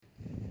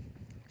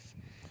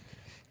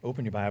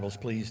Open your Bibles,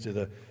 please, to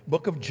the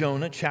book of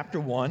Jonah,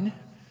 chapter 1.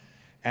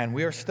 And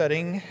we are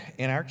studying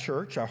in our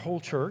church, our whole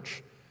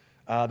church,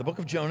 the book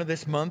of Jonah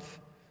this month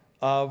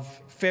of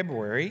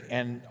February,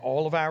 and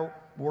all of our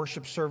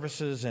worship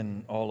services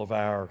and all of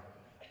our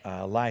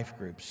life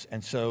groups.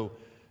 And so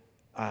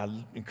I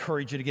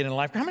encourage you to get in a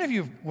life group. How many of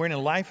you were in a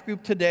life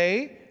group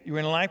today? You were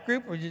in a life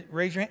group? Would you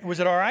raise your hand? Was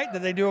it all right?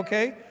 Did they do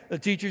okay? The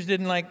teachers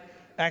didn't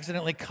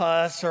accidentally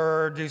cuss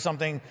or do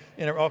something?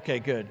 Okay,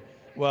 good.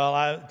 Well,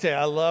 I tell you,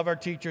 I love our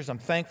teachers. I'm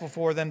thankful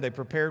for them. They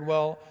prepared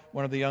well.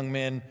 One of the young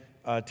men,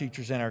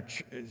 teachers in our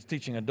is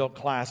teaching adult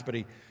class, but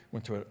he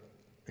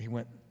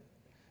went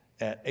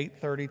at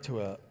 8:30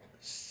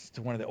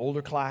 to one of the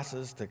older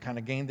classes to kind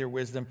of gain their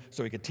wisdom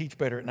so he could teach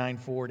better at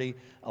 9:40.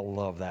 I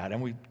love that.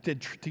 And we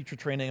did teacher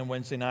training on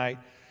Wednesday night.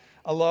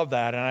 I love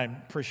that, and I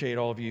appreciate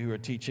all of you who are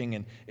teaching.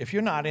 And if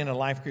you're not in a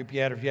life group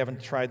yet, or if you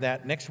haven't tried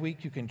that, next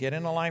week you can get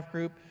in a life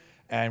group.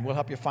 And we'll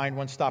help you find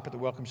one. Stop at the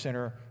Welcome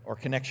Center or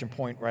Connection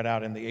Point right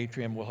out in the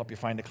atrium. We'll help you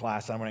find a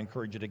class. I want to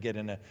encourage you to get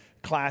in a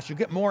class. You'll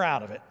get more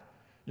out of it.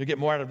 You'll get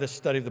more out of this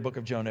study of the book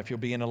of Jonah if you'll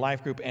be in a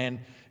life group and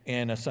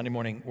in a Sunday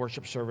morning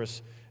worship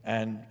service.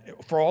 And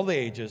for all the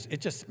ages, it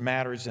just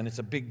matters, and it's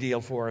a big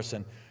deal for us.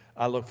 And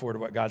I look forward to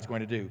what God's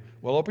going to do.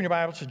 Well, open your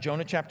Bibles to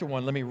Jonah chapter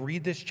 1. Let me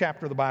read this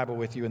chapter of the Bible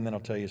with you, and then I'll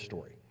tell you a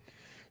story.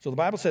 So the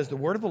Bible says, the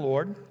word of the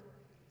Lord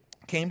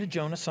came to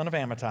Jonah, son of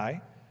Amittai.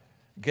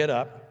 Get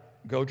up.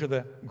 Go to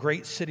the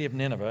great city of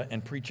Nineveh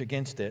and preach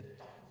against it,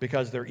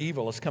 because their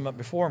evil has come up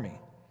before me.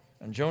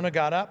 And Jonah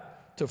got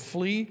up to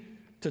flee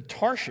to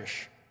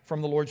Tarshish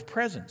from the Lord's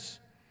presence.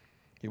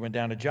 He went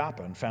down to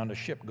Joppa and found a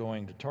ship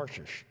going to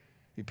Tarshish.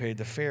 He paid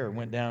the fare and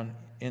went down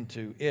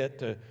into it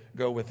to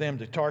go with them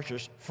to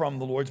Tarshish from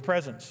the Lord's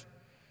presence.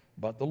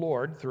 But the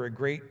Lord threw a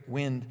great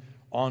wind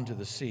onto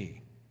the sea,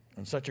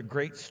 and such a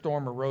great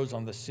storm arose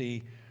on the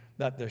sea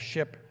that the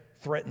ship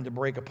threatened to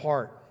break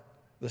apart.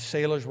 The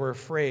sailors were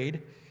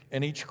afraid,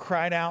 and each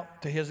cried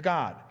out to his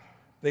God.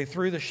 They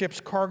threw the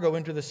ship's cargo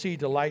into the sea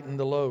to lighten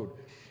the load.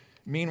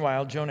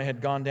 Meanwhile, Jonah had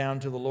gone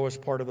down to the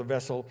lowest part of the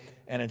vessel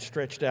and had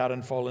stretched out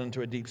and fallen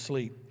into a deep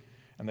sleep.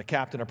 And the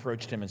captain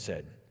approached him and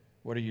said,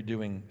 "What are you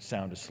doing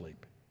sound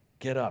asleep?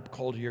 Get up,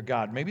 call to your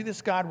God. Maybe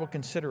this God will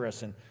consider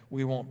us and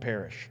we won't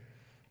perish."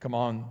 "Come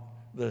on,"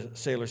 the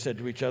sailors said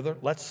to each other,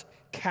 "let's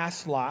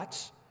cast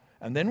lots,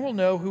 and then we'll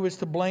know who is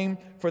to blame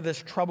for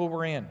this trouble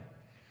we're in."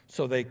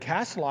 So they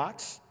cast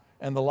lots,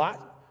 and the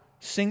lot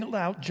singled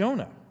out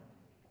Jonah.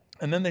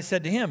 And then they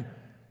said to him,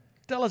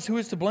 "Tell us who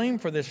is to blame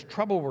for this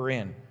trouble we're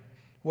in.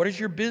 What is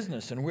your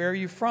business, and where are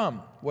you from?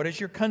 What is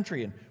your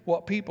country, and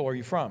what people are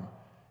you from?"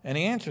 And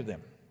he answered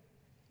them,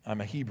 "I'm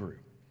a Hebrew.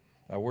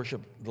 I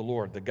worship the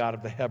Lord, the God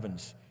of the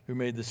heavens, who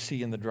made the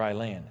sea and the dry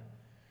land."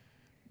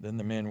 Then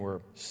the men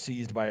were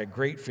seized by a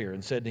great fear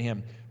and said to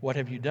him, "What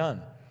have you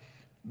done?"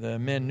 The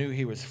men knew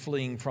he was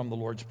fleeing from the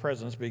Lord's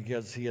presence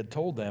because he had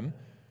told them.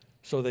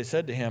 So they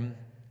said to him,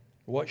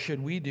 "What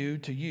should we do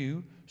to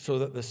you so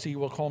that the sea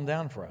will calm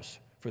down for us?"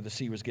 For the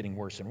sea was getting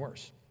worse and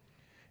worse.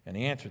 And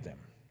he answered them,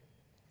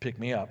 "Pick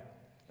me up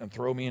and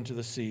throw me into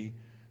the sea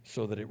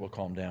so that it will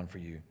calm down for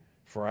you.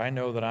 For I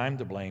know that I'm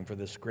to blame for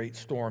this great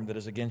storm that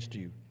is against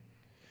you."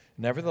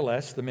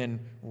 Nevertheless, the men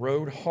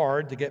rowed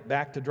hard to get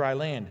back to dry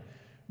land,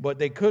 but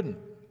they couldn't,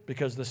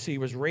 because the sea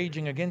was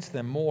raging against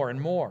them more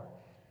and more.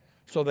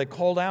 So they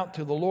called out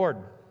to the Lord,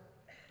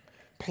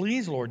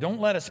 "Please, Lord, don't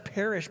let us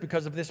perish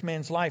because of this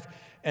man's life,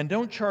 and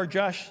don't charge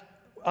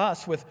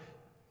us with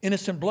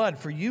innocent blood,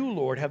 for you,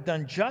 Lord, have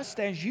done just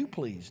as you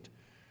pleased."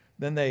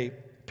 Then they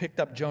picked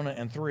up Jonah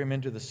and threw him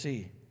into the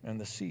sea, and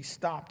the sea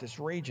stopped its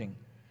raging.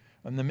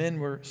 And the men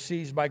were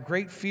seized by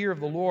great fear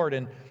of the Lord,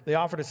 and they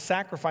offered a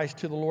sacrifice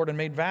to the Lord and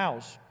made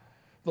vows.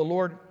 The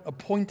Lord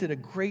appointed a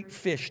great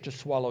fish to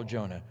swallow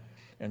Jonah,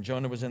 and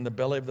Jonah was in the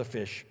belly of the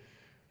fish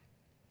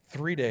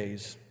 3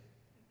 days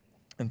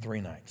and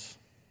 3 nights.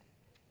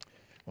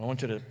 Well, I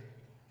want you to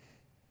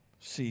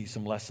see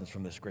some lessons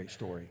from this great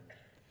story.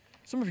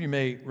 Some of you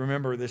may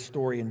remember this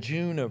story. In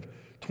June of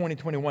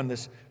 2021,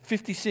 this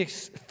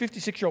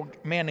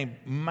 56-year-old man named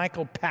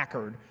Michael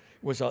Packard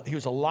he was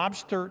a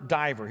lobster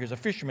diver. He was a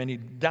fisherman.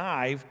 He'd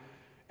dive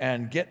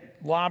and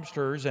get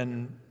lobsters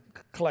and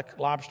collect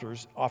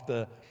lobsters off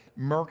the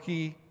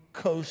murky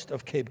coast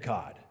of Cape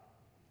Cod.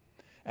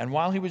 And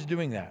while he was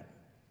doing that,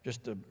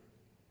 just a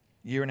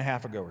year and a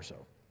half ago or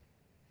so,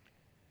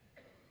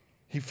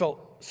 he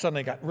felt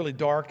suddenly it got really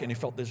dark, and he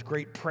felt this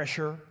great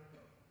pressure,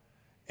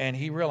 and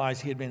he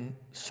realized he had been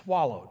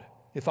swallowed.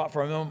 He thought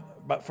for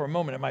a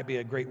moment it might be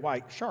a great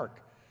white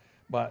shark,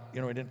 but he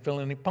didn't feel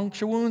any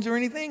puncture wounds or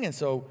anything, and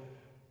so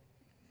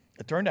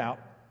it turned out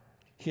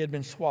he had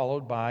been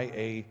swallowed by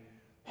a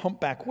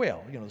humpback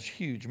whale. Those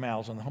huge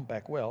mouths on the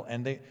humpback whale,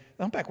 and the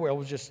humpback whale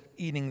was just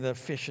eating the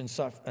fish and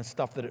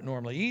stuff that it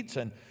normally eats,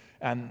 and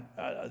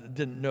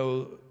didn't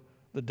know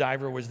the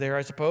diver was there,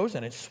 I suppose,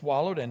 and it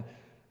swallowed. And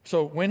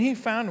so when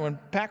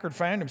Packard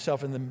found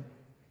himself in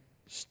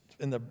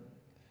the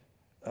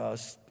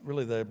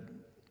really the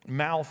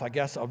mouth, I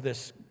guess, of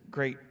this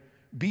great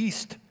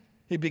beast,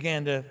 he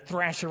began to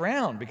thrash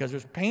around because it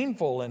was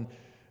painful, and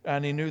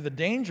And he knew the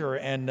danger,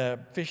 and the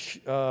fish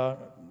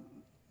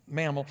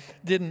mammal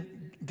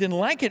didn't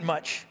like it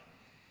much,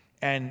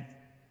 and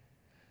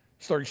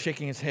started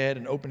shaking his head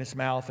and opened his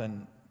mouth,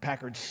 and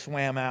Packard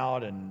swam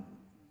out and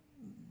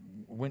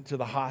went to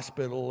the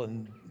hospital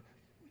and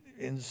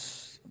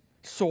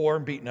sore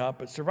and beaten up,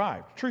 but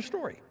survived. True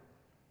story.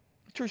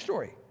 True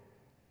story.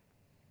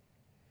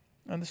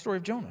 And the story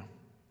of Jonah.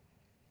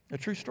 A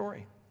true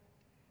story.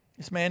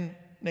 This man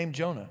named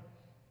Jonah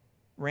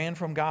ran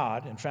from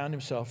God and found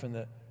himself in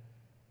the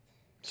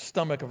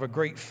stomach of a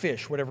great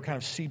fish, whatever kind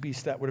of sea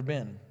beast that would have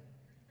been.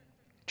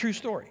 True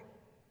story.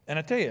 And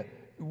I tell you,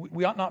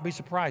 we ought not be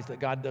surprised that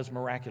God does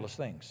miraculous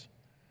things.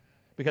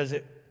 Because,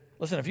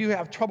 listen, if you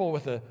have trouble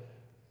with the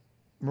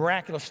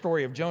miraculous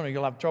story of Jonah,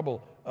 you'll have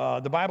trouble.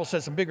 The Bible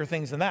says some bigger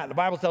things than that. The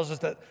Bible tells us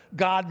that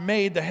God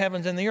made the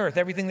heavens and the earth,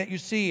 everything that you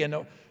see,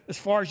 and as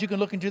far as you can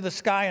look into the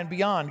sky and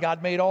beyond,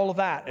 God made all of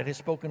that at his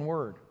spoken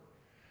word.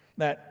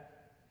 That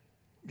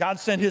God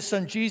sent his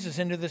son Jesus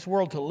into this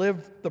world to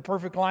live the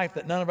perfect life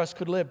that none of us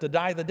could live, to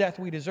die the death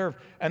we deserve,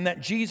 and that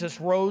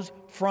Jesus rose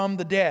from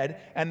the dead,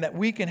 and that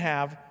we can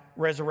have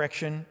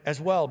resurrection as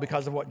well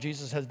because of what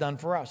Jesus has done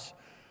for us.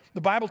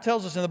 The Bible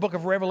tells us in the book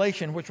of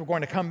Revelation, which we're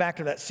going to come back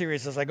to that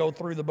series as I go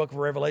through the book of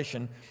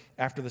Revelation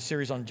after the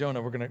series on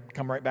Jonah. We're going to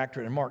come right back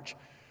to it in March.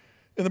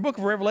 In the book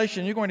of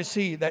Revelation, you're going to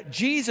see that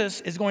Jesus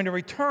is going to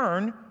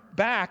return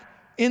back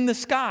in the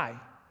sky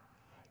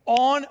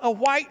on a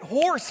white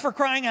horse, for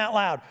crying out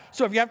loud.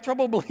 So if you have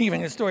trouble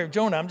believing the story of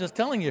Jonah, I'm just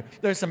telling you,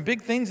 there's some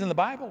big things in the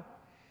Bible.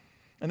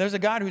 And there's a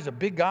God who's a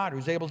big God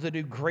who's able to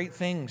do great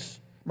things,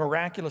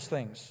 miraculous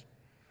things.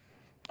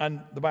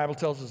 And the Bible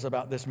tells us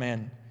about this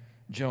man,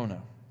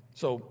 Jonah.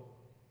 So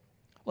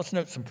let's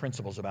note some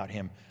principles about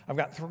him. I've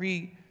got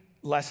 3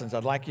 lessons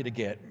I'd like you to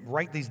get.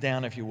 Write these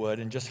down if you would,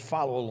 and just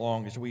follow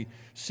along as we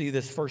see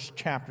this first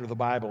chapter of the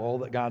Bible, all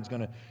that God's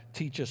going to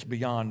teach us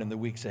beyond in the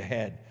weeks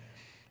ahead.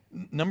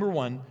 Number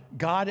 1,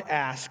 God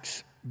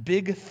asks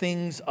big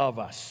things of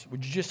us.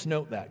 Would you just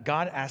note that?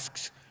 God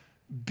asks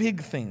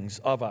big things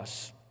of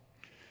us.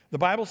 The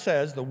Bible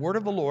says the word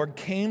of the Lord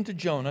came to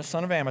Jonah,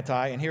 son of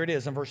Amittai, and here it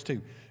is in verse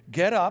 2.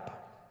 Get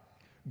up,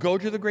 go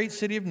to the great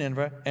city of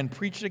Nineveh, and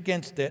preach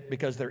against it,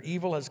 because their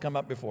evil has come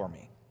up before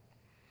me.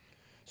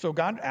 So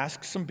God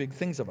asks some big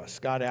things of us.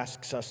 God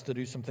asks us to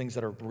do some things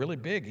that are really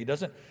big. He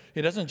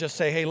doesn't just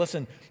say, hey,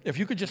 listen, if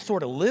you could just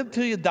sort of live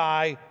till you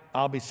die,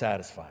 I'll be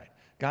satisfied.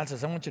 God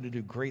says, I want you to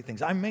do great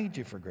things. I made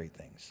you for great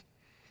things.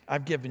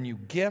 I've given you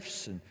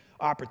gifts and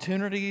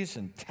opportunities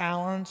and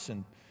talents,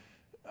 and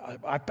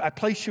I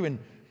place you in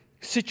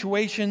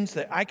situations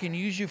that I can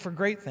use you for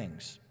great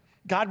things.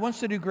 God wants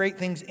to do great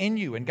things in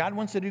you, and God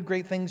wants to do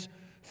great things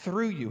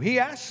through you. He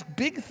asks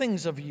big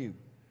things of you,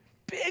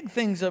 big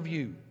things of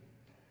you.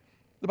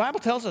 The Bible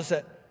tells us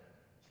that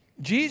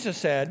Jesus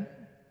said,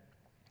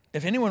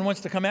 if anyone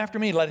wants to come after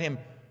me, let him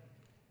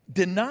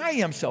deny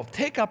himself,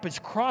 take up his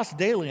cross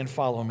daily and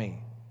follow me.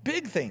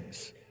 Big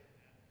things.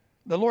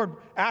 The Lord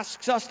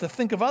asks us to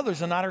think of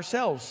others and not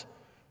ourselves,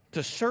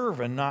 to serve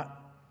and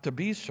not to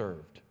be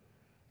served,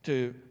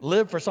 to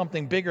live for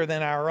something bigger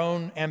than our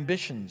own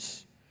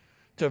ambitions,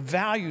 to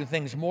value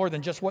things more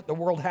than just what the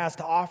world has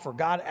to offer.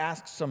 God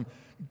asks some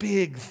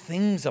big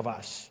things of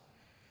us.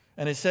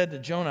 And he said to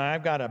Jonah,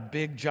 I've got a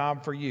big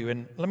job for you.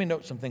 And let me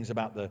note some things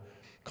about the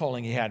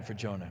calling he had for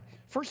Jonah.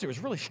 First, it was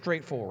really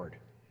straightforward.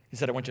 He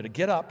said, I want you to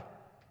get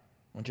up,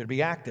 I want you to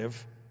be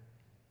active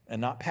and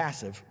not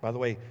passive. By the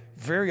way,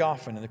 very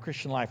often in the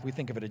Christian life, we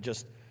think of it as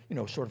just,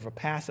 sort of a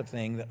passive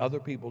thing that other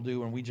people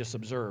do and we just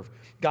observe.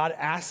 God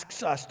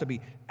asks us to be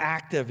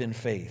active in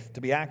faith,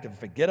 to be active.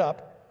 Get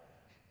up.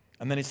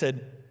 And then he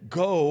said,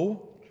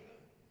 go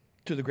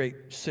to the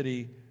great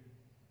city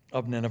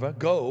of Nineveh.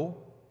 Go.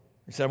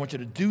 He said, I want you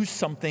to do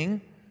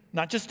something,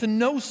 not just to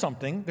know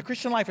something. The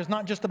Christian life is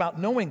not just about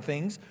knowing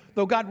things,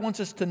 though God wants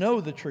us to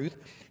know the truth.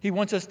 He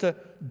wants us to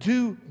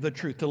do the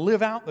truth, to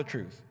live out the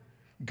truth.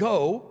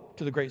 Go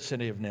to the great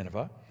city of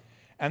Nineveh.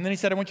 And then he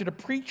said, I want you to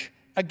preach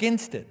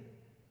against it.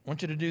 I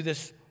want you to do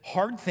this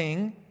hard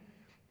thing,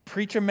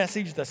 preach a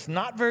message that's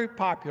not very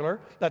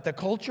popular, that the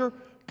culture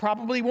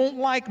probably won't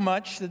like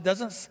much.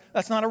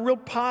 That's not a real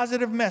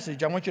positive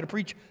message. I want you to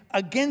preach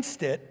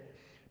against it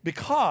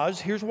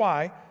because, here's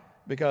why,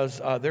 because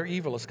their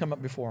evil has come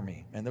up before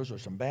me. And those are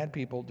some bad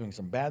people doing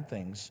some bad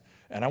things.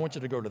 And I want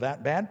you to go to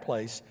that bad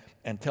place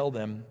and tell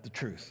them the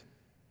truth.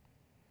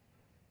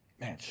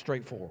 Man,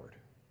 straightforward.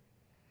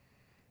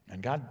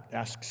 And God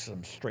asks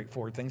some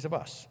straightforward things of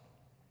us.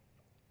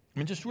 I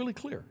mean, just really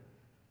clear.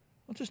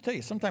 I'll just tell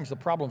you, sometimes the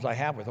problems I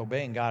have with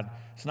obeying God,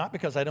 it's not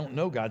because I don't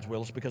know God's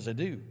will, it's because I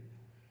do.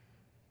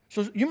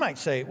 So you might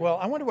say, well,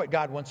 I wonder what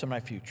God wants in my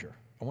future.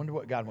 I wonder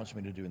what God wants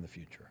me to do in the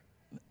future.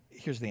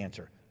 Here's the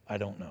answer. I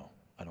don't know.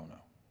 I don't know.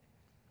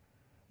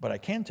 But I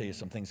can tell you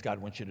some things God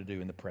wants you to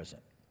do in the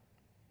present.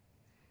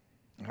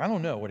 I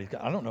don't know what he's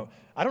got. I don't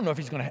know if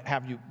he's going to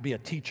have you be a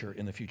teacher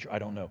in the future. I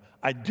don't know.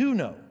 I do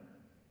know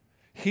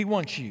he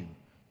wants you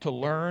to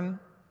learn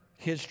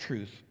his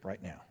truth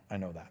right now. I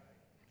know that.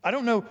 I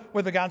don't know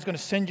whether God's going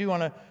to send you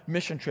on a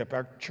mission trip.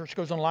 Our church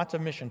goes on lots of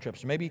mission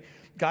trips. Maybe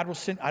God will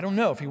send, I don't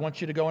know if he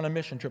wants you to go on a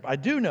mission trip. I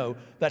do know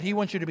that he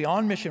wants you to be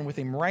on mission with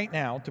him right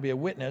now, to be a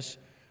witness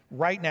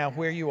right now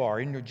where you are,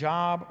 in your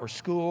job or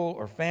school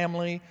or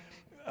family,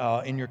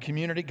 in your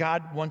community.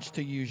 God wants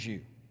to use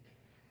you.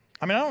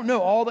 I mean, I don't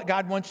know all that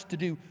God wants to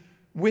do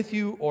with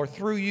you or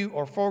through you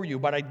or for you,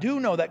 but I do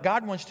know that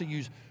God wants to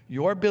use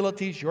your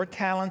abilities, your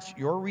talents,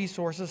 your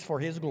resources for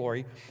his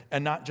glory,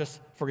 and not just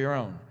for your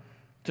own.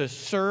 To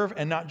serve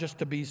and not just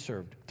to be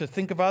served. To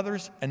think of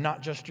others and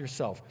not just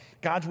yourself.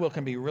 God's will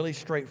can be really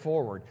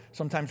straightforward.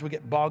 Sometimes we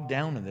get bogged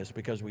down in this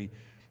because we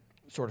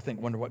sort of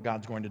wonder what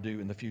God's going to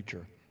do in the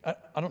future.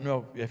 I don't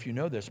know if you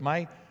know this.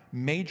 My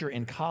major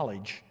in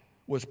college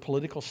was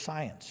political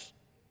science.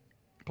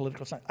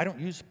 Political science. I don't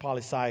use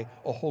poli-sci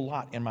a whole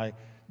lot in my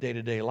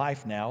day-to-day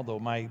life now, though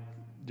my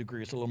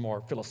degree is a little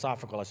more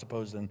philosophical, I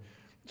suppose, than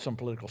some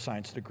political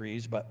science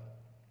degrees, but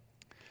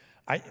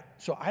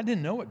so I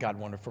didn't know what God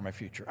wanted for my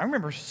future. I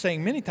remember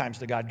saying many times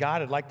to God,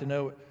 God, I'd like to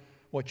know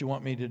what you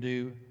want me to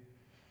do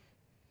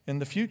in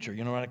the future,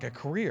 like a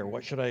career.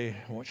 What should I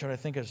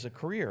think as a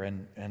career?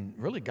 And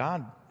really,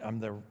 God,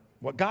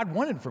 what God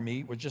wanted for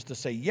me was just to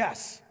say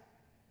yes,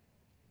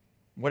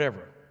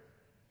 whatever,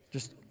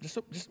 just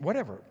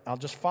whatever. I'll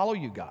just follow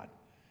you, God.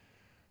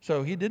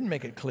 So he didn't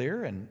make it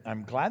clear, and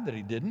I'm glad that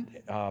he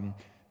didn't.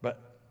 But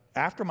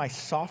after my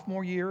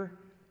sophomore year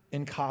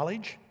in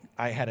college,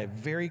 I had a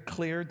very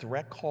clear,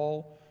 direct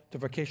call to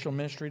vocational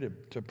ministry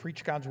to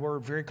preach God's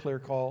word, very clear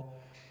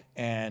call.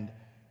 And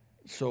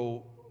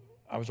so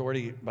I was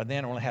already, by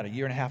then I only had a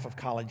year and a half of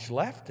college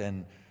left,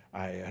 and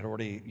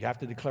you have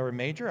to declare a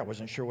major. I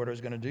wasn't sure what I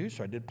was going to do,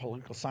 so I did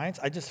political science.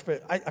 I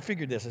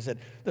figured this. I said,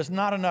 there's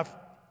not enough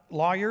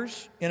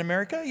lawyers in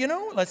America,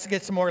 let's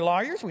get some more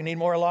lawyers. We need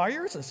more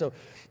lawyers. And so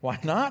why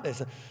not?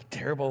 There's a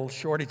terrible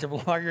shortage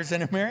of lawyers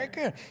in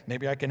America.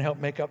 Maybe I can help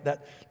make up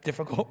that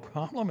difficult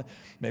problem.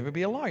 Maybe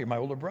be a lawyer. My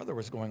older brother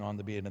was going on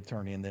to be an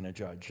attorney and then a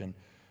judge. And,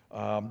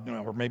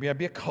 or maybe I'd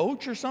be a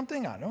coach or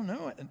something. I don't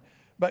know.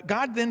 But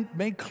God then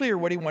made clear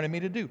what he wanted me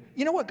to do.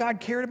 You know what God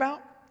cared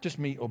about? Just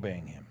me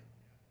obeying him.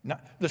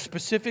 Not, the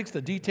specifics,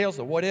 the details,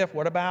 the what if,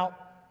 what about,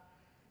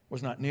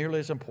 was not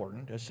nearly as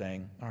important as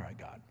saying, all right,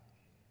 God,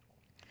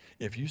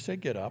 if you say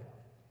get up,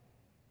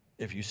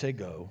 if you say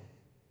go,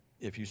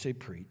 if you say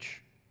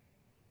preach,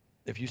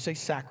 if you say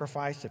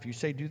sacrifice, if you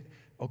say do,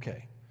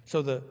 okay.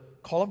 So the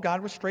call of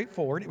God was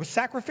straightforward. It was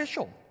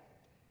sacrificial.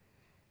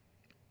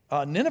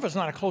 Nineveh's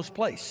not a close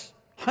place.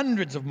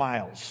 Hundreds of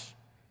miles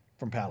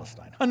from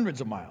Palestine.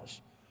 Hundreds of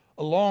miles.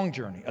 A long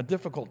journey, a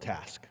difficult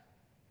task.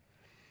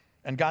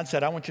 And God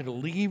said, I want you to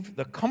leave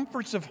the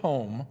comforts of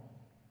home,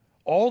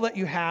 all that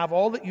you have,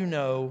 all that you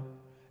know,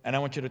 and I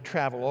want you to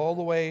travel all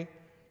the way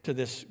to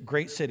this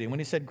great city. And when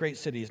he said great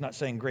city, he's not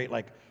saying great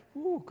like,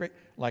 ooh, great,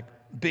 like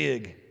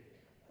big.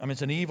 I mean,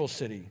 it's an evil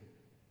city.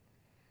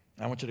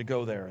 I want you to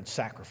go there and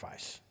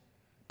sacrifice.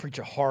 Preach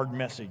a hard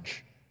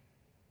message.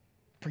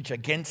 Preach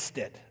against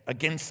it. I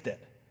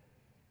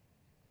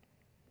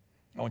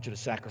want you to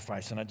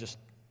sacrifice. And I just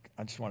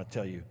want to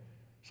tell you,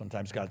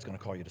 sometimes God's going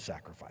to call you to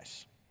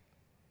sacrifice.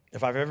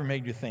 If I've ever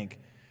made you think,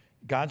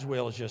 God's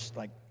will is just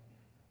like,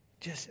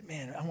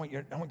 man, I want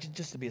you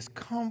just to be as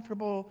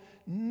comfortable,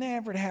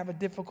 never to have a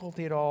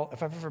difficulty at all.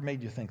 If I've ever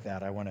made you think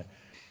that, I want to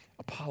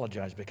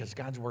apologize, because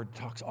God's word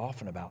talks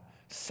often about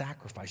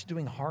sacrifice,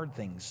 doing hard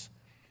things.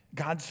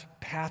 God's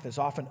path is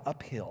often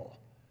uphill.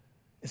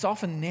 It's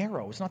often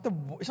narrow. It's not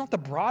the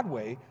broad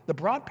way. The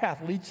broad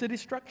path leads to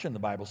destruction, the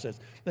Bible says.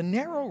 The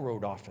narrow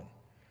road often,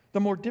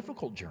 the more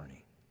difficult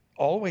journey,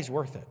 always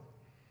worth it.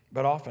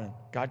 But often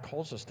God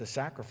calls us to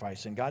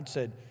sacrifice, and God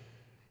said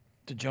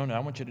to Jonah, I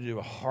want you to do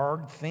a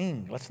hard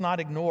thing. Let's not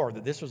ignore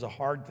that this was a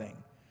hard thing.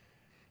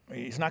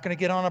 He's not going to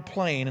get on a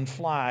plane and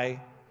fly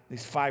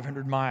these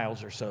 500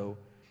 miles or so.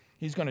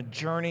 He's going to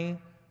journey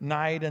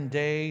night and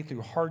day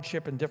through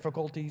hardship and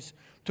difficulties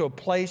to a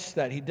place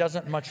that he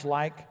doesn't much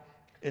like.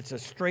 It's a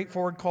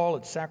straightforward call.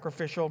 It's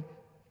sacrificial.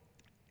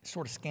 It's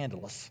sort of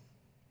scandalous.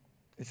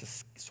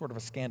 It's sort of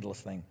a scandalous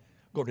thing.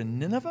 Go to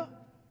Nineveh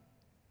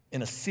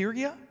in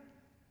Assyria.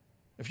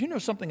 If you know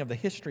something of the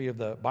history of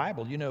the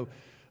Bible, you know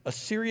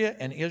Assyria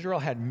and Israel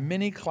had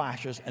many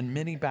clashes and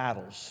many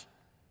battles.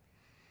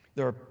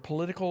 There are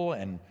political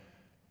and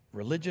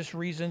religious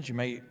reasons. You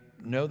may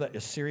know that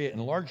Assyria, in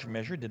large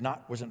measure,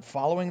 wasn't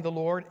following the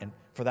Lord, and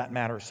for that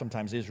matter,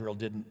 sometimes Israel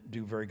didn't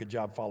do a very good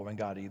job following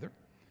God either.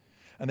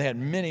 And they had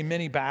many,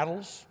 many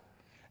battles.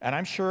 And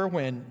I'm sure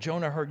when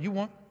Jonah heard, you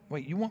want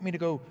me to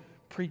go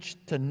preach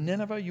to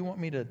Nineveh? You want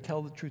me to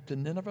tell the truth to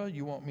Nineveh?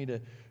 You want me to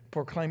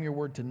proclaim your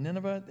word to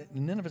Nineveh?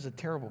 Nineveh's a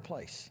terrible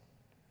place.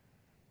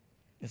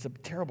 It's a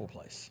terrible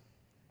place.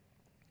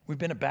 We've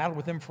been at battle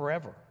with them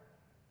forever.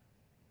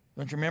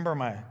 Don't you remember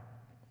my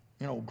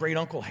great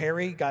uncle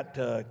Harry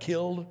got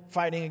killed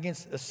fighting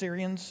against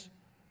Assyrians?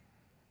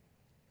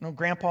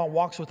 Grandpa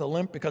walks with a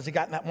limp because he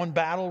got in that one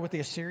battle with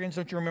the Assyrians.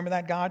 Don't you remember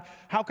that, God?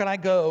 How can I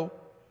go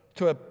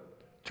to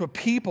a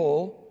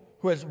people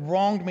who has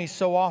wronged me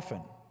so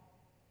often?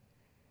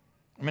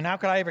 I mean, how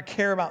could I ever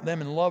care about them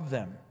and love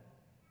them?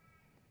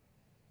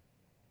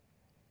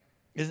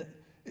 Is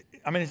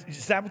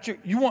that what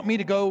you want me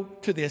to go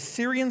to the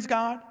Assyrians,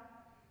 God?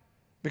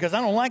 Because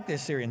I don't like the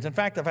Assyrians. In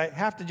fact, if I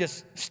have to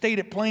just state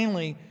it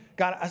plainly,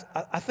 God,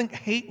 I think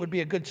hate would be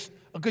a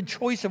good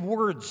choice of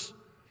words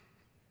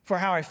for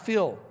how I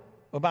feel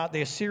about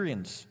the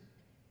Assyrians.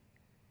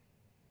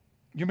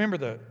 You remember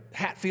the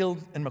Hatfield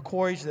and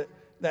McCoys,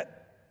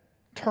 that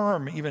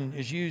term even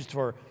is used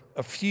for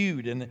a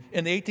feud. In the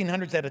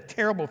 1800s, they had a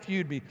terrible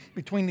feud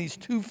between these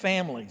two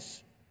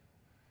families.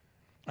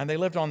 And they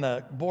lived on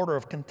the border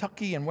of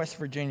Kentucky and West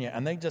Virginia,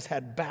 and they just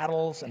had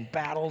battles and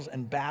battles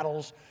and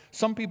battles.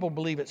 Some people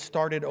believe it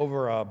started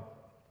over a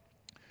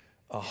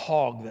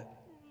hog that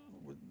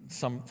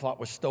some thought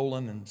was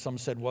stolen and some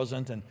said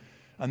wasn't. And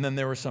then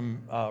there was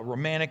some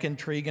romantic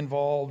intrigue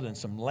involved and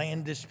some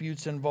land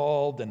disputes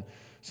involved and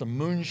some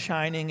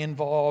moonshining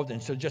involved.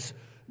 And so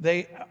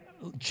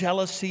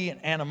jealousy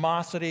and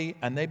animosity,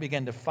 and they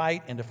began to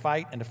fight and to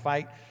fight and to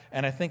fight.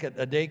 And I think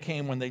a day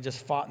came when they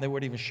just fought and they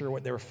weren't even sure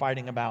what they were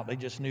fighting about. They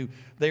just knew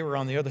they were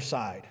on the other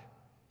side.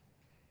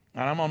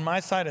 And I'm on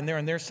my side and they're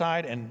on their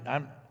side, and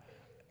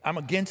I'm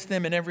against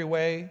them in every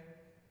way.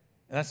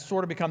 And that's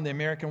sort of become the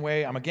American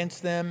way. I'm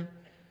against them,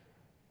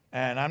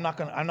 and I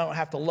don't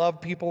have to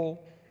love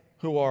people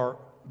who are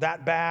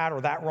that bad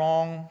or that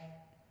wrong.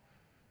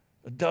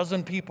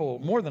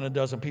 More than a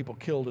dozen people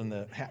killed in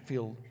the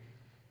Hatfield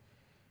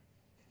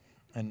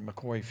and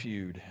McCoy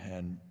feud,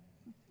 and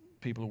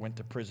people who went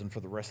to prison for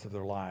the rest of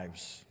their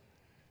lives.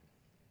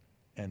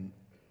 And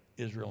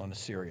Israel and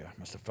Assyria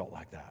must have felt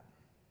like that.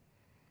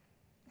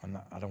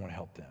 I don't want to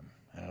help them,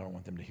 and I don't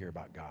want them to hear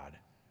about God,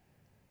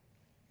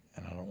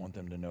 and I don't want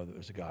them to know that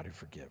there's a God who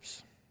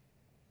forgives.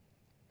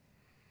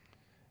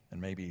 And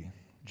maybe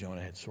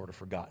Jonah had sort of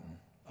forgotten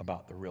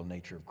about the real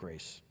nature of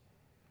grace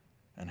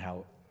and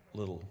how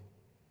little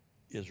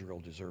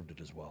Israel deserved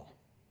it as well.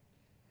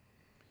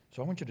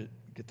 So I want you to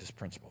get this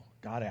principle.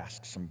 God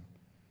asks some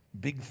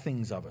big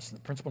things of us.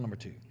 Principle number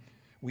 2,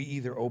 we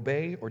either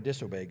obey or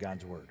disobey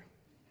God's word.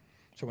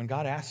 So when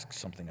God asks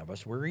something of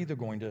us, we're either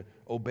going to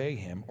obey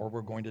him or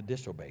we're going to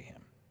disobey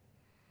him.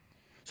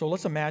 So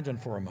let's imagine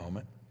for a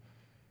moment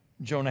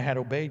Jonah had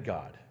obeyed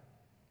God.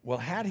 Well,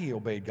 had he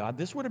obeyed God,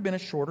 this would have been a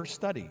shorter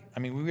study.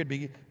 I mean, we would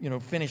be,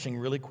 finishing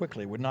really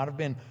quickly. It would not have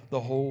been the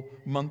whole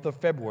month of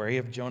February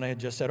if Jonah had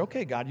just said,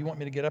 okay, God, you want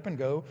me to get up and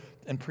go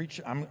and preach?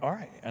 I'm all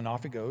right. And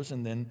off he goes,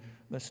 and then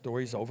the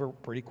story's over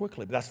pretty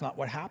quickly. But that's not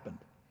what happened.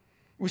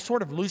 We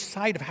sort of lose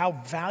sight of how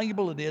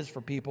valuable it is for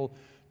people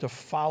to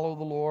follow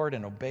the Lord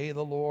and obey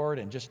the Lord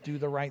and just do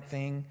the right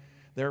thing.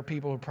 There are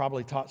people who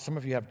probably taught, some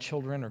of you have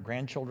children or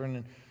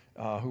grandchildren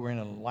who were in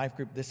a life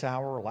group this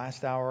hour or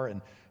last hour,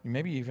 and you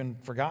maybe even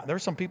forgot. There are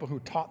some people who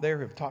taught there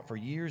who have taught for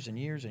years and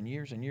years and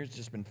years and years,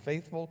 just been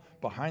faithful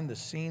behind the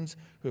scenes,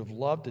 who have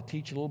loved to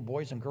teach little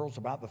boys and girls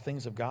about the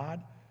things of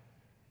God.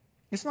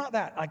 It's not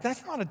that,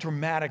 that's not a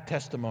dramatic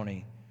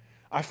testimony.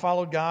 I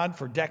followed God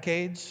for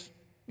decades,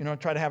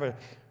 tried to have a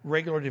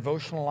regular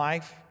devotional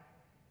life,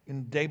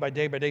 day by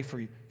day by day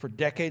for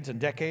decades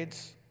and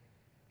decades.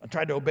 I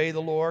tried to obey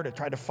the Lord. I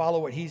tried to follow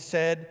what he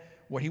said,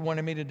 what he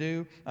wanted me to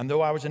do. And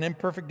though I was an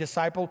imperfect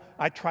disciple,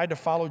 I tried to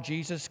follow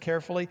Jesus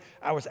carefully.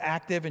 I was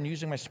active in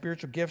using my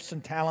spiritual gifts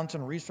and talents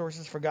and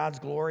resources for God's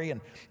glory. And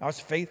I was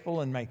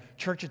faithful in my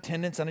church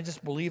attendance. And I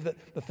just believed that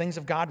the things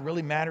of God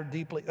really mattered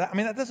deeply. I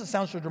mean, that doesn't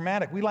sound so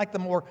dramatic. We like the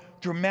more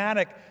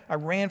dramatic, I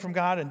ran from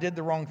God and did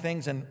the wrong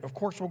things. And of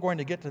course, we're going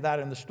to get to that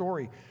in the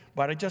story.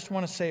 But I just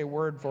want to say a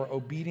word for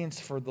obedience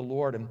for the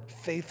Lord and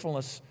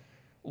faithfulness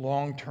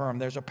long term.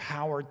 There's a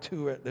power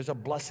to it. There's a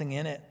blessing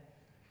in it.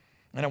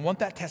 And I want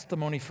that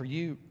testimony for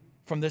you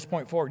from this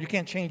point forward. You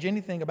can't change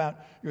anything about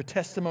your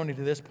testimony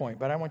to this point,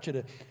 but I want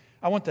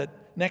the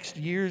next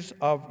years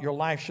of your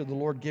life, should the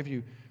Lord give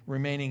you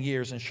remaining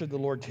years, and should the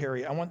Lord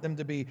tarry, I want them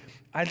to be,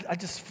 I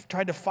just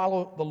tried to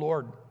follow the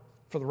Lord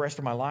for the rest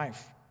of my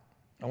life.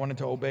 I wanted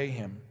to obey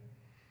him.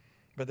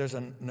 But there's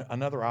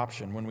another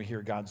option when we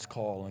hear God's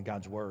call and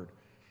God's word.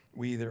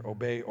 We either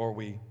obey or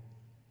we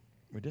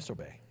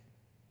disobey.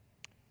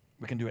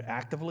 We can do it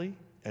actively,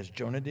 as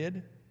Jonah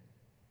did,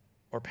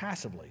 or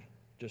passively,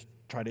 just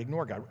try to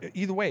ignore God.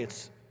 Either way,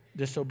 it's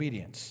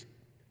disobedience.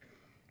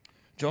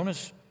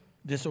 Jonah's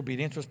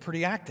disobedience was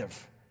pretty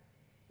active.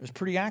 It was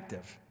pretty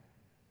active.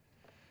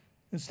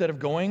 Instead of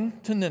going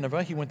to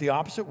Nineveh, he went the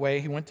opposite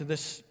way. He went to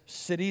this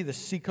city, the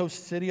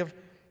seacoast city of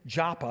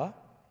Joppa,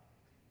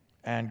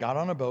 and got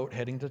on a boat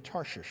heading to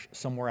Tarshish,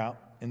 somewhere out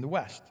in the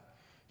west.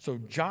 So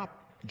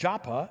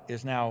Joppa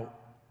is now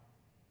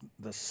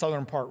the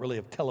southern part, really,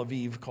 of Tel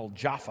Aviv, called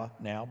Jaffa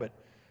now, but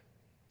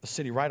a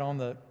city right on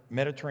the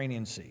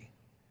Mediterranean Sea.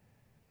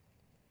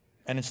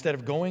 And instead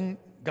of going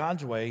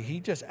God's way, he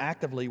just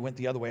actively went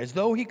the other way, as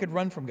though he could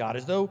run from God,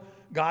 as though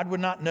God would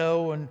not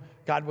know and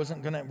God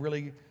wasn't going to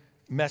really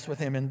mess with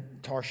him in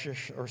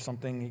Tarshish or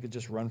something. He could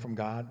just run from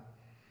God.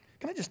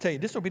 Can I just tell you,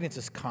 disobedience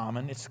is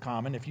common. It's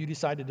common. If you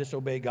decide to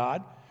disobey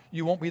God,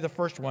 you won't be the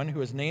first one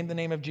who has named the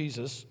name of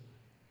Jesus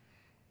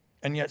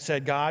and yet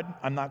said, God,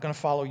 I'm not going to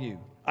follow you.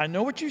 I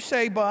know what you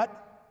say, but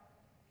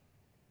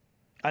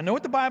I know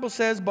what the Bible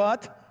says,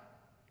 but,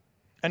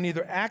 and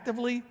neither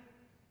actively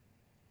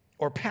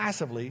or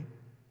passively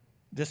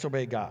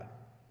disobey God.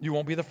 You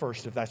won't be the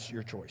first if that's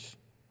your choice.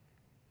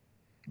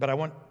 But I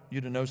want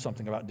you to know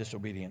something about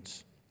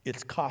disobedience.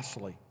 It's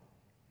costly.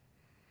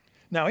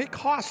 Now, it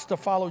costs to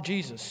follow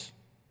Jesus.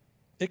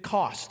 It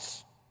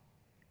costs.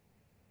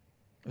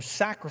 There's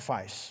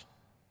sacrifice,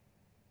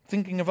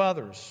 thinking of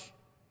others,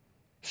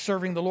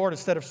 serving the Lord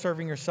instead of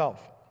serving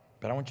yourself.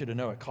 But I want you to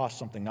know it costs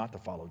something not to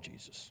follow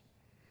Jesus.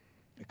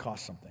 It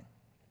costs something.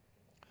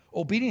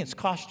 Obedience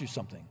costs you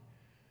something.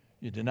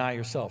 You deny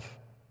yourself,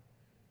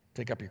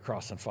 take up your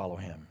cross and follow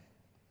him.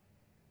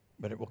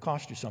 But it will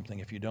cost you something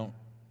if you don't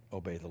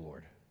obey the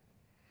Lord.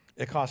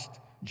 It cost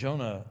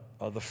Jonah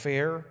the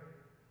fare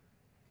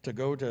to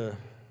go to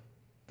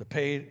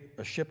pay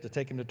a ship to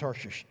take him to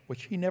Tarshish,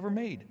 which he never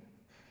made.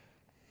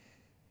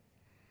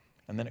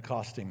 And then it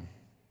cost him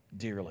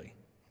dearly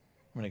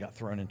when he got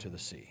thrown into the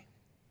sea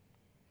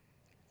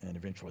and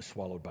eventually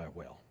swallowed by a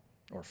whale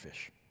or a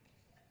fish.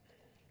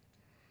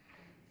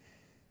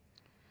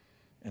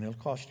 And it'll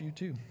cost you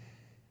too.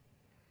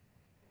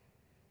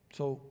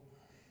 So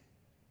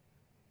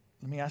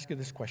let me ask you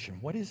this question.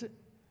 What is it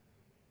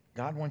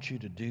God wants you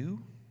to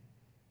do,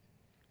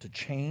 to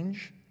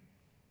change,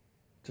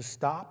 to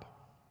stop,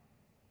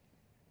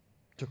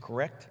 to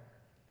correct?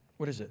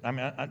 What is it? I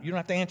mean, you don't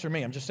have to answer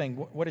me. I'm just saying,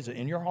 what is it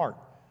in your heart?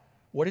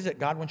 What is it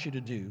God wants you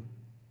to do,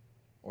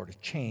 or to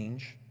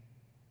change,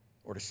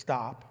 or to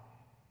stop,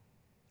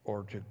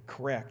 or to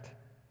correct?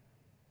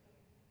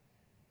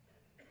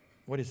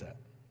 What is that?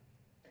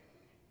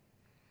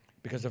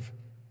 Because if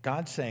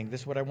God's saying,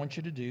 this is what I want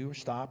you to do, or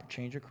stop, or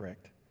change, or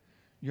correct,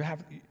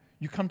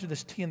 you come to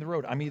this T in the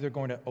road. I'm either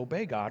going to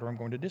obey God or I'm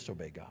going to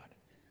disobey God.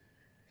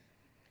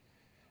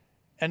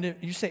 And if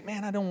you say,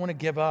 man, I don't want to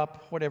give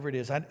up, whatever it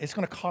is. It's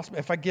going to cost me.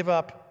 If I give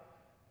up,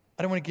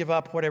 I don't want to give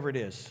up whatever it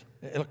is.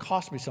 It'll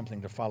cost me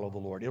something to follow the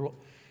Lord. It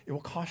will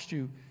cost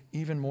you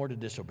even more to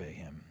disobey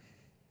him.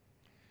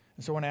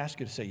 And so I want to ask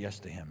you to say yes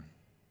to him.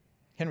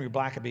 Henry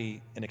Blackaby,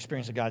 an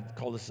experience of God,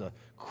 called this a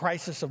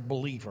crisis of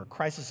belief or a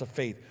crisis of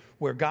faith,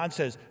 where God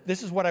says,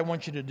 this is what I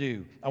want you to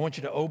do. I want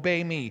you to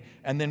obey me.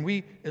 And then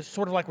it's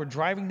sort of like we're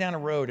driving down a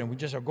road and we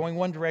just are going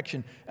one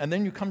direction. And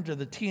then you come to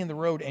the T in the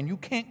road and you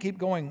can't keep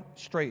going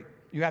straight.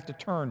 You have to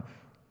turn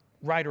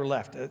right or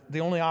left,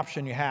 the only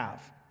option you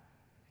have.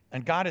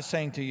 And God is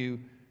saying to you,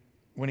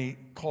 when he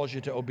calls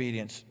you to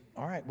obedience,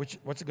 all right,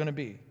 what's it going to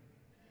be?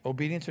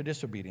 Obedience or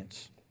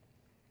disobedience?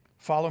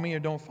 Follow me or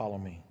don't follow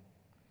me?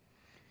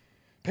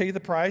 Pay the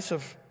price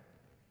of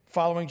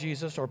following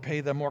Jesus or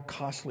pay the more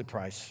costly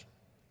price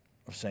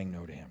of saying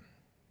no to him.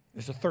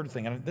 There's a third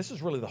thing, and this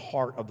is really the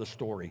heart of the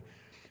story.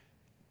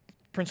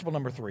 Principle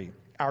number 3,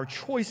 our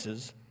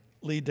choices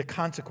lead to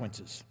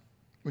consequences.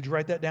 Would you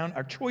write that down?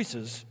 Our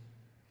choices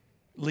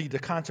lead to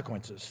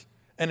consequences.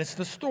 And it's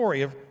the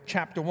story of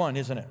chapter 1,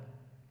 isn't it?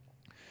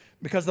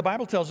 Because the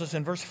Bible tells us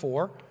in verse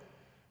 4,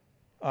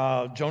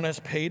 Jonah has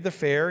paid the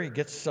fare. He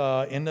gets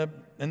in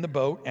the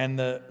boat, and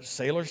the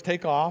sailors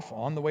take off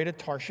on the way to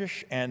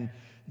Tarshish. And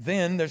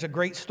then there's a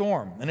great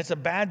storm, and it's a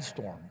bad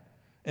storm.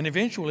 And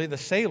eventually the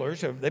sailors,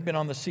 they've been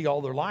on the sea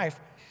all their life,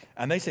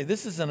 and they say,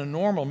 this isn't a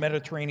normal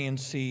Mediterranean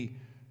Sea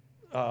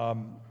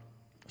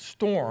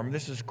storm.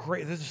 This is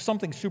great. This is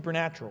something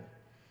supernatural.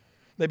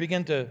 They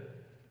begin to,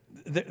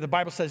 the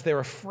Bible says they're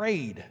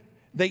afraid.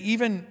 They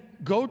even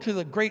go to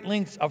the great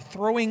lengths of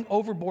throwing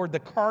overboard the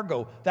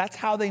cargo. That's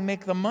how they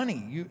make the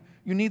money.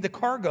 You need the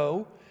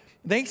cargo.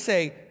 They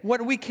say, what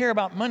do we care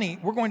about money?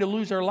 We're going to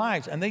lose our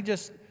lives. And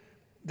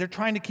they're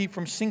trying to keep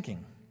from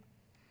sinking.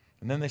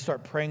 And then they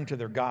start praying to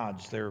their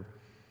gods, their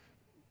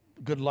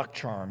good luck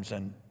charms,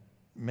 and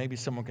maybe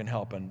someone can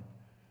help. And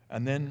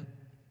then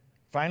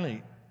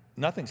finally,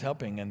 nothing's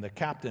helping. And the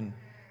captain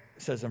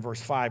says in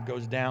verse 5,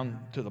 goes down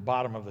to the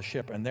bottom of the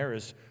ship, and there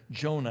is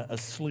Jonah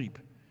asleep.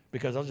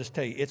 Because I'll just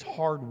tell you, it's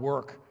hard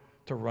work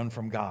to run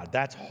from God.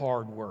 That's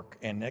hard work.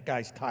 And that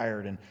guy's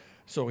tired. And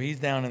so he's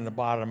down in the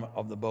bottom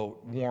of the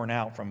boat, worn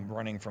out from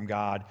running from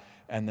God.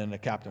 And then the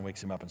captain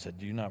wakes him up and said,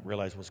 do you not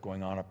realize what's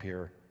going on up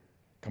here?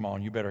 Come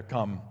on, you better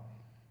come.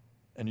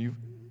 And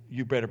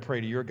you better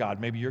pray to your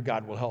God. Maybe your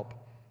God will help.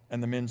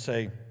 And the men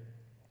say,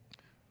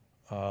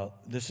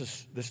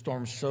 this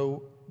storm's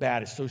so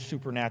bad. It's so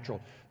supernatural.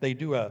 They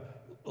do a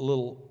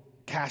little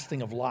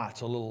casting of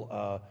lots, a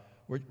little...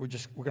 We're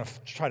going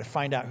to try to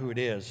find out who it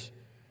is.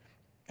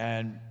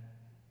 And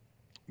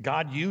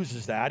God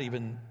uses that,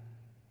 even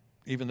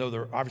though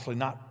they're obviously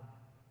not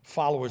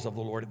followers of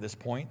the Lord at this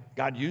point.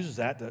 God uses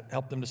that to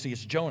help them to see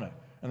it's Jonah.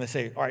 And they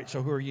say, all right,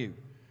 so who are you?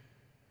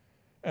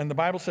 And the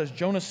Bible says,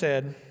 Jonah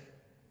said,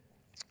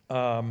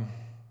 well,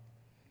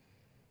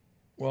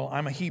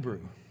 I'm a Hebrew.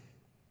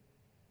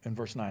 In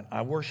verse 9,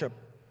 I worship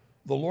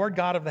the Lord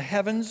God of the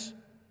heavens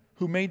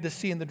who made the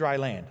sea and the dry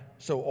land.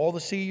 So all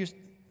the sea,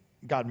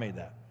 God made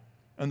that.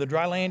 And the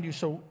dry land you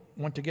so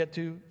want to get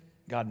to,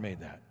 God made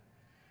that.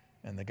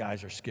 And the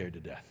guys are scared to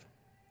death.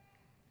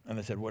 And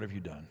they said, what have you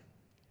done?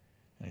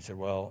 And he said,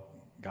 well,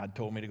 God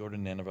told me to go to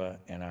Nineveh,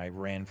 and I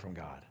ran from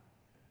God.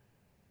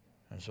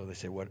 And so they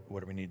say, what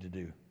do we need to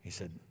do? He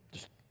said,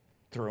 just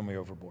throw me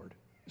overboard.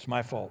 It's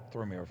my fault.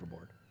 Throw me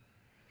overboard.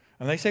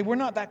 And they say, we're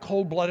not that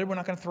cold-blooded. We're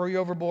not going to throw you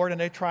overboard. And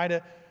they try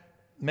to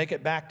make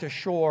it back to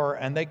shore,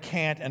 and they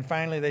can't. And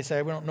finally they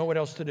say, we don't know what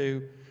else to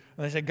do.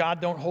 And they say, God,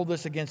 don't hold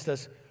this against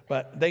us.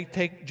 But they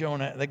take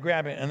Jonah, they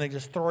grab him, and they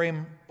just throw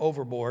him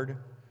overboard.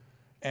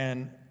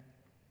 And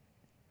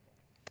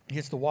he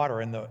hits the water,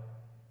 and the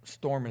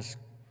storm is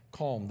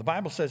calm. The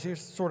Bible says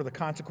here's sort of the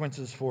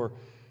consequences for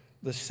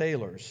the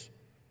sailors.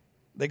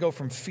 They go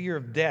from fear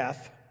of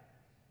death,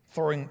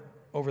 throwing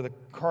over the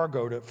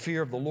cargo, to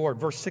fear of the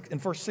Lord. In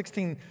verse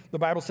 16, the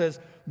Bible says,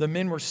 the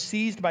men were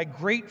seized by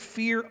great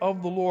fear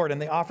of the Lord,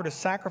 and they offered a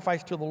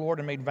sacrifice to the Lord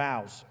and made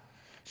vows.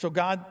 So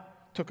God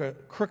took a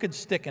crooked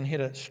stick and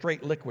hit a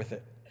straight lick with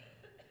it,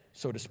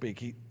 so to speak.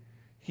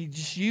 He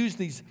just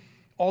used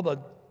all the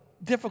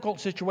difficult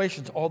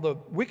situations, all the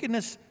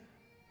wickedness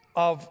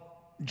of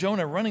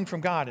Jonah running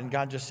from God, and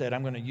God just said,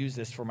 I'm going to use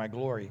this for my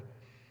glory.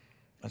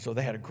 And so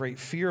they had a great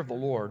fear of the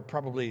Lord.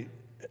 Probably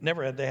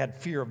never had they had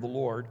fear of the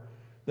Lord.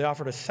 They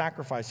offered a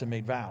sacrifice and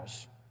made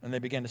vows, and they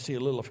began to see a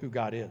little of who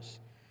God is.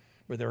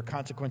 But there are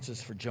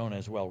consequences for Jonah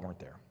as well, weren't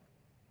there?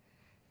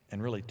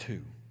 And really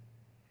two.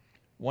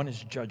 One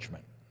is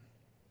judgment.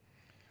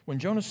 When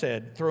Jonah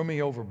said, throw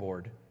me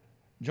overboard,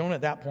 Jonah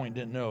at that point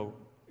didn't know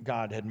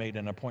God had made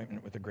an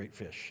appointment with a great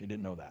fish. He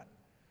didn't know that.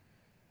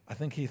 I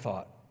think he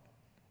thought,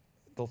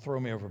 they'll throw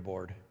me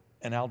overboard,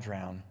 and I'll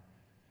drown,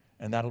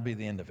 and that'll be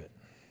the end of it.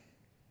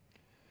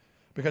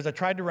 Because I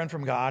tried to run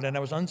from God, and I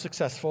was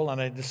unsuccessful,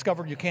 and I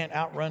discovered you can't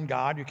outrun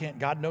God.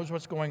 God knows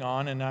what's going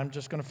on, and I'm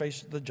just going to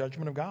face the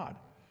judgment of God.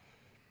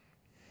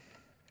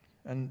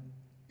 And,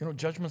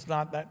 judgment's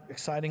not that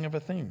exciting of a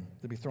thing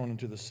to be thrown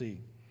into the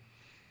sea.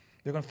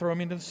 They're going to throw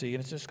me into the sea,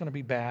 and it's just going to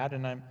be bad,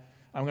 and I'm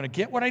going to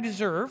get what I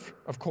deserve,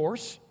 of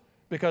course,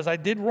 because I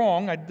did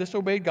wrong. I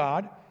disobeyed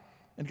God,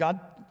 and God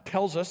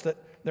tells us that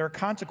there are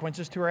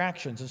consequences to our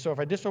actions. And so if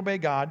I disobey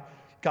God,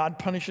 God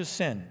punishes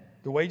sin.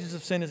 The wages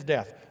of sin is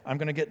death. I'm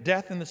going to get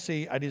death in the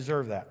sea. I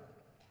deserve that.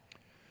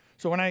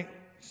 So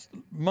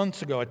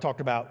months ago, I talked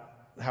about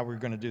how we were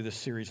going to do this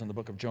series on the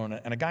book of Jonah,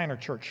 and a guy in our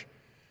church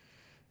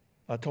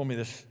told me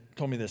this.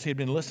 He had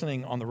been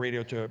listening on the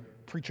radio to a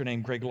preacher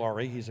named Greg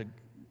Laurie. He's a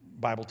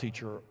Bible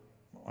teacher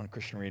on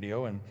Christian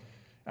radio,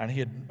 and he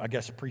had, I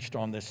guess, preached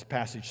on this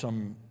passage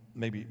some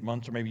maybe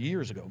months or maybe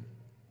years ago.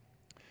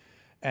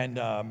 And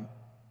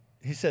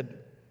he said,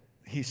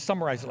 he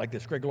summarized it like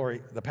this. Greg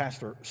Laurie, the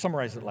pastor,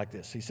 summarized it like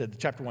this. He said,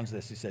 chapter 1's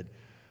this. He said,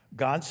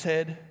 God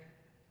said,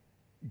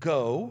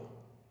 go,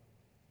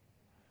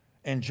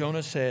 and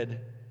Jonah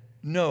said,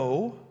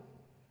 no,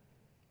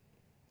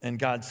 and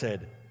God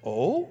said,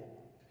 oh?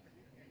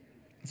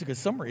 It's a good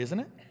summary, isn't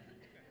it?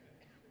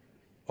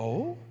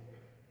 Oh?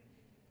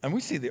 And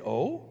we see the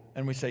oh,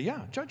 and we say,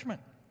 yeah,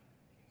 judgment.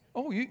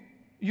 Oh,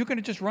 you're going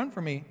to just run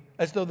from me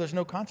as though there's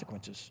no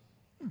consequences.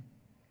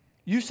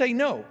 You say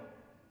no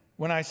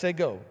when I say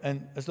go,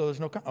 and as though there's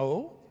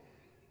no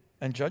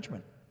and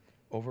judgment.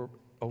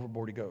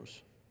 Overboard he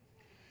goes.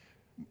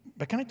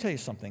 But can I tell you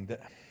something?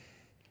 That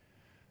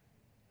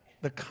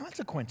the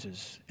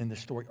consequences in this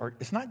story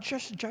it's not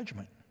just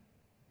judgment.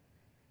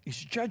 It's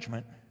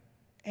judgment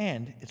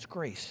and it's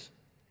grace.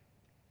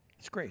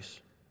 It's grace.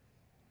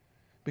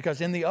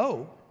 Because in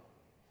the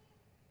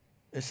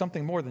is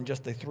something more than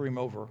just they threw him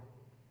over,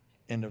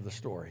 end of the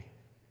story.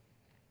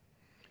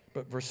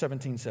 But verse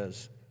 17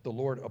 says, the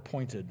Lord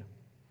appointed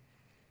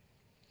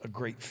a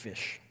great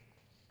fish.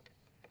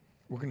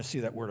 We're going to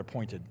see that word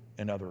appointed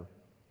in other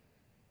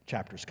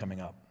chapters coming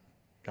up.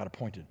 God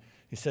appointed.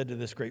 He said to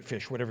this great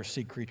fish, whatever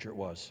sea creature it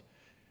was,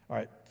 all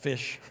right,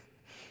 fish,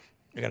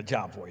 I got a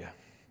job for you.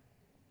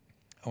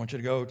 I want you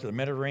to go to the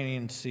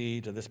Mediterranean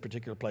Sea, to this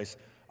particular place.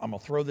 I'm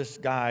going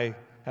to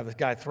have this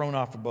guy thrown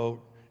off the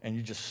boat, and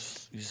you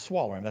just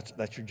swallow him.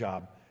 That's your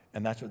job.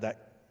 And that's what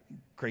that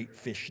great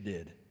fish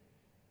did.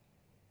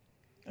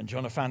 And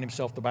Jonah found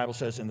himself, the Bible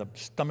says, in the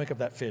stomach of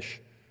that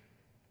fish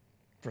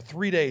for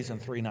 3 days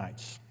and 3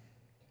 nights.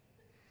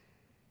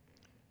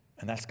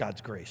 And that's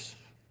God's grace.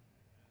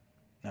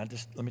 Now,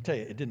 let me tell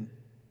you, it didn't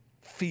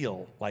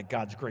feel like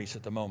God's grace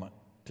at the moment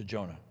to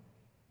Jonah.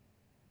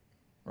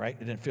 Right?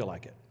 It didn't feel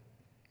like it.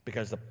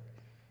 Because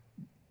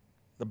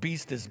the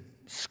beast is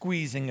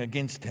squeezing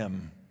against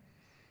him.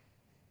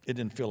 It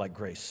didn't feel like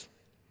grace.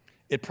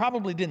 It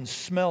probably didn't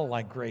smell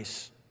like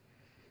grace.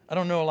 I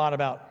don't know a lot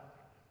about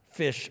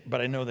fish, but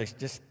I know they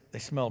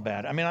smell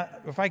bad. I mean, I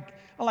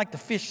like to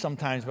fish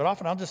sometimes, but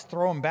often I'll just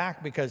throw them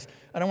back because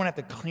I don't want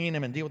to have to clean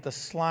them and deal with the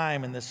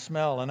slime and the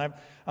smell. And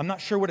I'm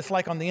not sure what it's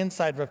like on the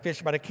inside of a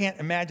fish, but I can't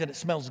imagine it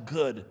smells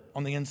good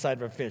on the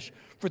inside of a fish.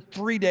 For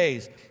 3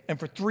 days and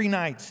for 3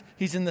 nights,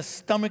 he's in the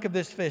stomach of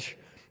this fish,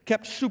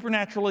 kept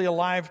supernaturally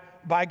alive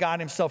by God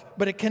himself.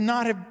 But it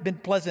cannot have been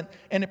pleasant,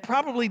 and it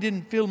probably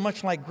didn't feel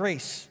much like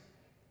grace.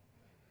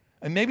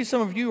 And maybe some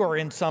of you are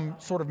in some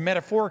sort of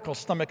metaphorical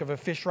stomach of a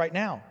fish right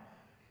now.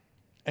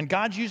 And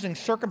God's using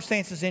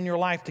circumstances in your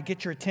life to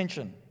get your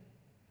attention.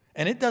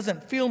 And it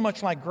doesn't feel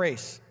much like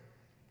grace.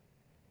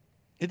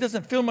 It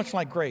doesn't feel much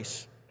like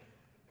grace.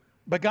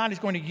 But God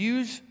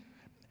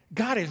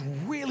is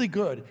really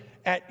good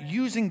at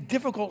using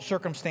difficult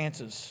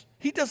circumstances.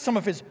 He does some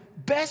of his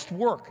best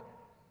work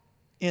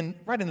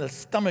right in the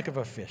stomach of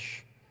a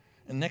fish.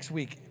 And next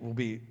week will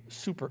be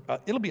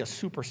it'll be a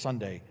super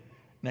Sunday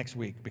next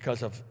week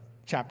because of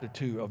chapter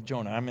 2 of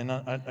Jonah. I mean,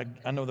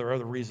 I know there are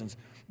other reasons,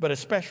 but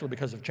especially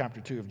because of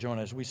chapter 2 of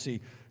Jonah, as we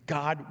see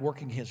God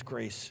working his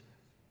grace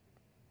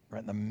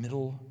right in the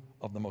middle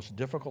of the most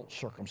difficult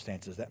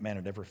circumstances that man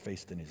had ever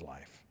faced in his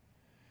life.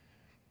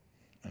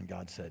 And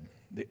God said,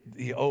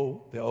 the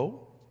O,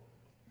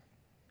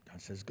 God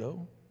says,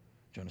 go.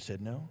 Jonah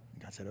said, no.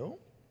 And God said, oh,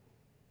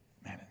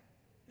 man,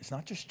 it's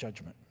not just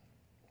judgment.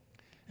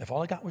 If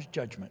all I got was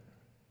judgment,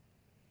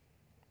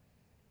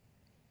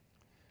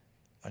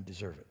 I'd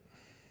deserve it.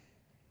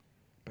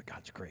 But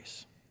God's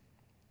grace.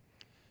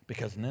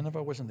 Because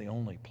Nineveh wasn't the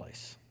only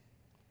place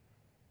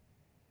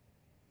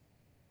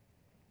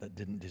that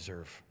didn't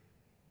deserve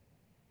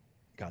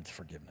God's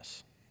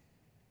forgiveness.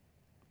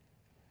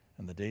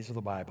 And the days of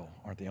the Bible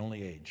aren't the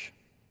only age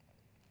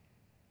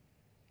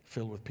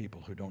filled with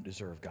people who don't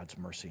deserve God's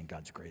mercy and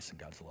God's grace and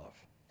God's love.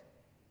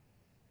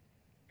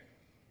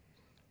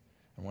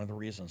 And one of the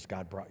reasons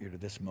God brought you to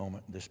this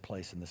moment, this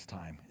place, and this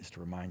time is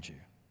to remind you,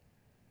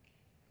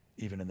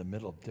 even in the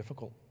middle of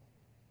difficult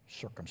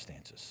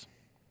circumstances,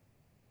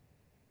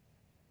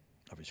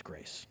 of his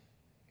grace.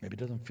 Maybe it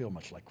doesn't feel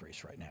much like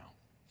grace right now,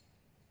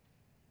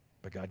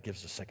 but God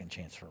gives a second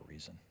chance for a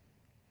reason.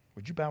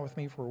 Would you bow with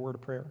me for a word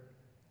of prayer?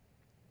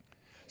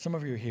 Some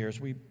of you are here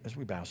as we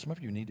bow. Some of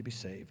you need to be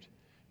saved.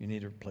 You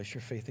need to place your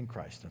faith in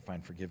Christ and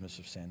find forgiveness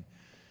of sin.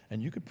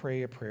 And you could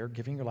pray a prayer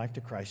giving your life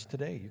to Christ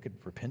today. You could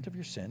repent of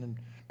your sin and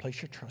place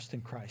your trust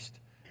in Christ.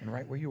 And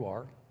right where you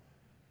are,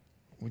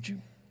 would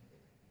you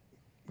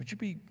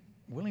be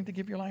willing to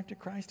give your life to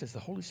Christ as the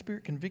Holy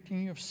Spirit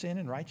convicting you of sin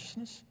and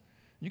righteousness?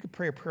 You could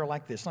pray a prayer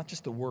like this, not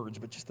just the words,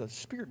 but just the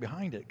spirit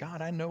behind it.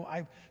 God, I know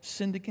I've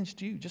sinned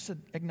against you. Just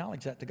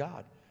acknowledge that to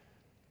God.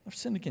 I've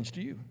sinned against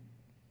you.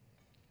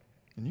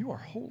 And you are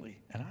holy,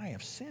 and I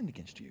have sinned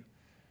against you.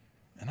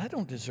 And I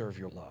don't deserve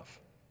your love.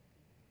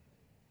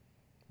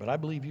 But I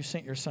believe you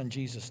sent your son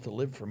Jesus to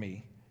live for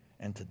me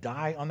and to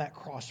die on that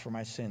cross for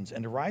my sins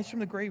and to rise from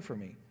the grave for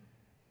me.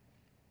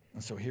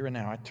 And so here and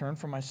now, I turn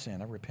from my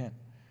sin, I repent,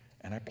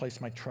 and I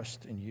place my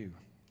trust in you.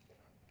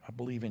 I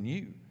believe in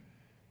you,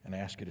 and I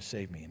ask you to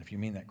save me. And if you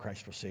mean that,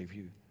 Christ will save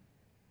you.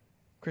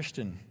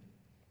 Christian,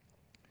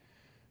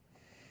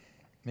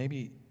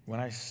 maybe when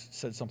I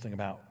said something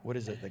about what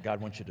is it that God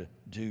wants you to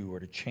do or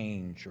to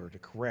change or to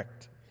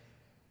correct,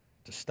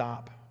 to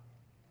stop,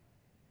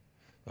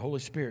 the Holy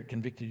Spirit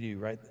convicted you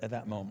right at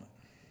that moment.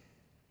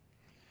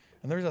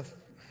 And there's a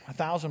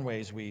 1,000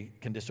 ways we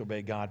can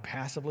disobey God,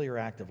 passively or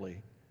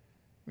actively.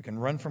 We can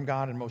run from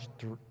God in most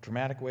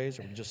dramatic ways,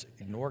 or we can just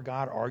ignore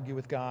God, argue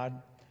with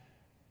God.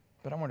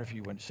 But I wonder if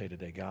you wouldn't say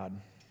today, God,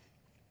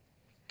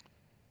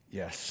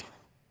 yes.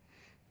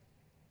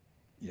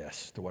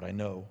 Yes to what I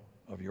know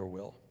of your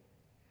will.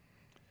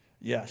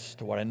 Yes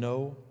to what I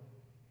know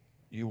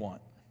you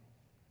want.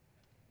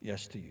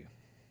 Yes to you.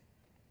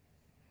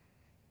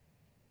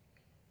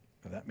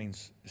 If that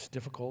means it's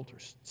difficult or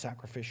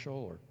sacrificial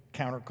or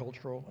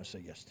countercultural, I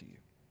say yes to you.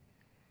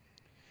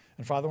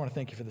 And Father, I want to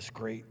thank you for this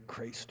great,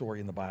 great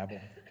story in the Bible.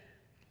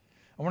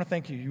 I want to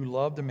thank you. You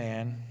loved a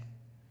man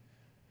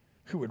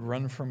who would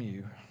run from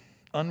you,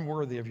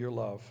 unworthy of your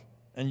love.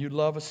 And you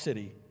love a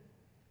city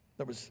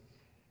that was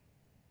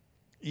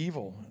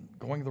evil,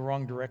 going the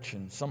wrong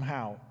direction.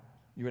 Somehow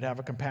you would have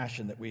a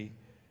compassion that we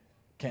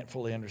can't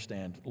fully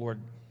understand.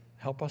 Lord,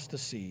 help us to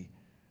see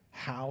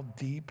how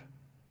deep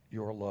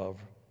your love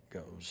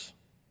goes,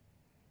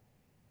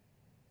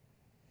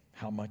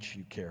 how much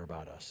you care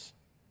about us.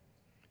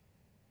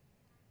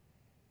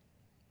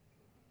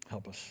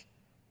 Help us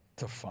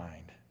to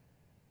find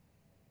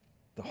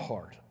the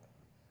heart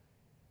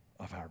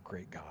of our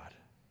great God.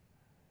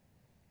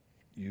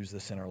 Use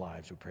this in our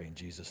lives, we pray in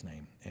Jesus'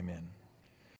 name. Amen.